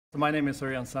So my name is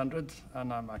Örjan Sandred,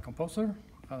 and I'm a composer.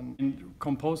 And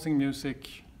composing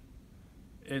music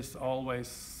is always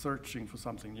searching for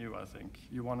something new, I think.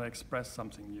 You want to express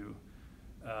something new.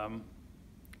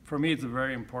 For me, it's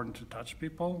very important to touch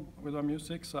people with our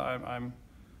music. So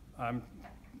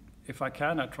if I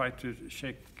can, I try to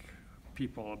shake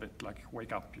people a bit, like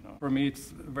wake up, you know. For me,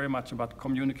 it's very much about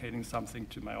communicating something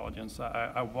to my audience.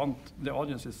 I want, the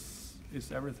audience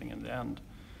is everything in the end.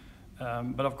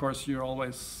 But of course, you're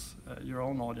always your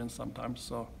own audience sometimes,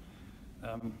 so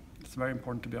it's very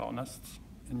important to be honest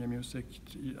in your music.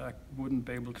 I wouldn't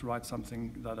be able to write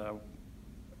something that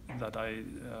I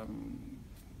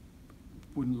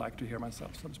wouldn't like to hear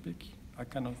myself, so to speak. I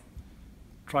kind of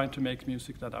try to make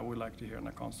music that I would like to hear in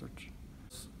a concert.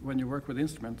 When you work with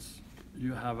instruments,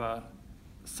 you have a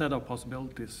set of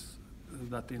possibilities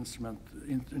that the instrument,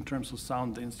 in terms of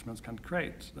sound, the instruments can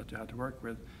create that you have to work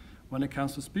with. When it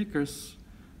comes to speakers,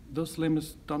 those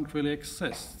limits don't really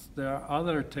exist. There are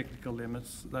other technical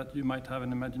limits that you might have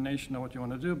an imagination of what you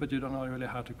want to do, but you don't know really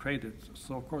how to create it.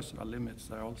 So of course there are limits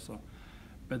there also.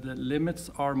 But the limits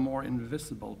are more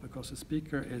invisible because a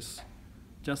speaker is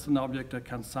just an object that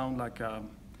can sound like a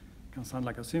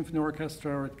symphony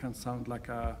orchestra, or it can sound like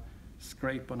a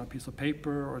scrape on a piece of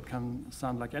paper, or it can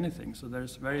sound like anything. So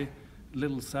there's very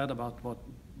little said about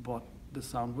what the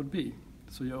sound would be.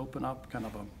 So you open up kind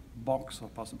of a box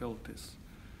of possibilities.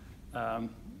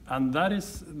 And that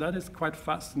is quite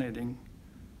fascinating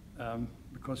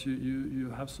because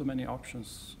you have so many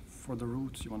options for the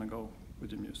routes you want to go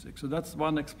with your music. So that's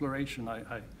one exploration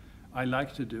I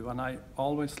like to do, and I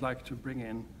always like to bring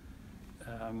in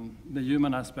the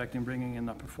human aspect in bringing in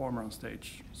a performer on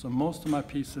stage. So most of my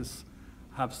pieces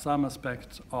have some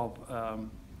aspect of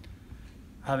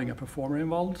having a performer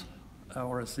involved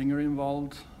or a singer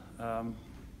involved.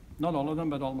 Not all of them,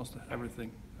 but almost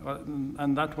everything.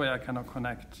 And that way I kind of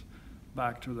connect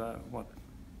back to what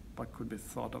could be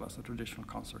thought of as a traditional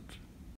concert.